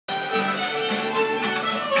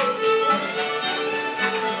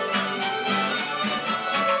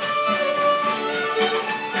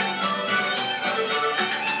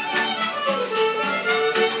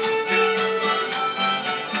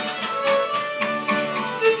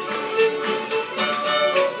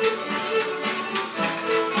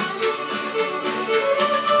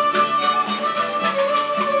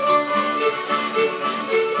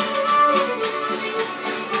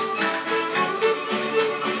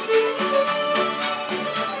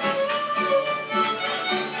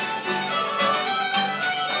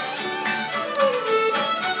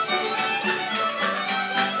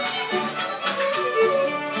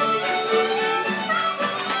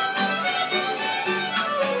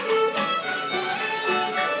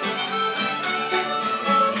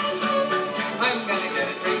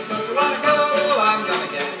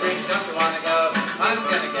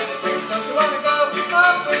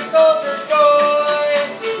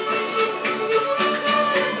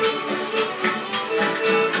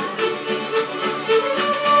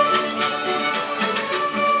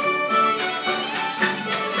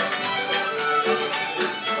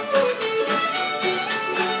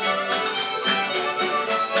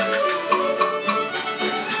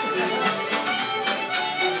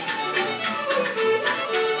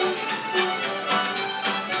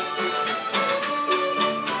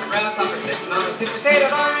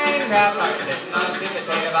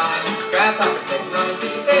vine. Grasshopper sitting on a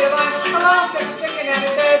sweet potato vine. Along comes the chicken and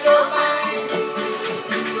it says you're mine.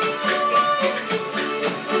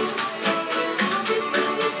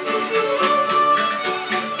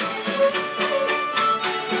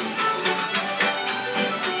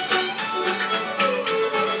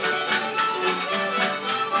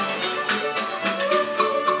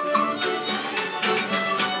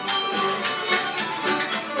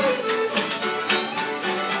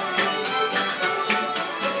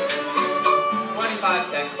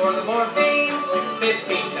 $0.25 for the morphine,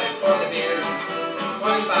 15 cents for the beer.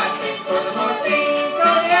 25 cents for the morphine,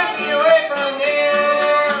 gonna get me away from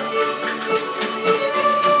here.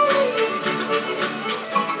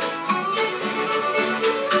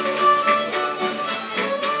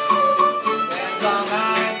 Dance all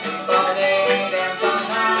night, sleep all day. Dance all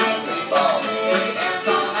night, sleep all day. Dance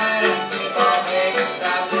all night and sleep all day.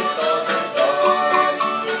 That's the soldier's joy.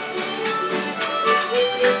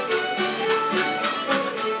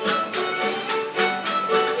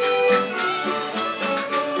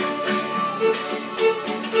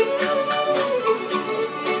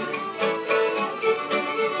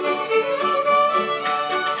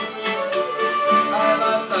 I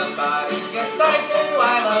love somebody, yes I do.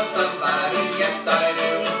 I love somebody, yes I do.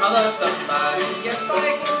 I love somebody, yes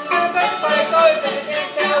I do.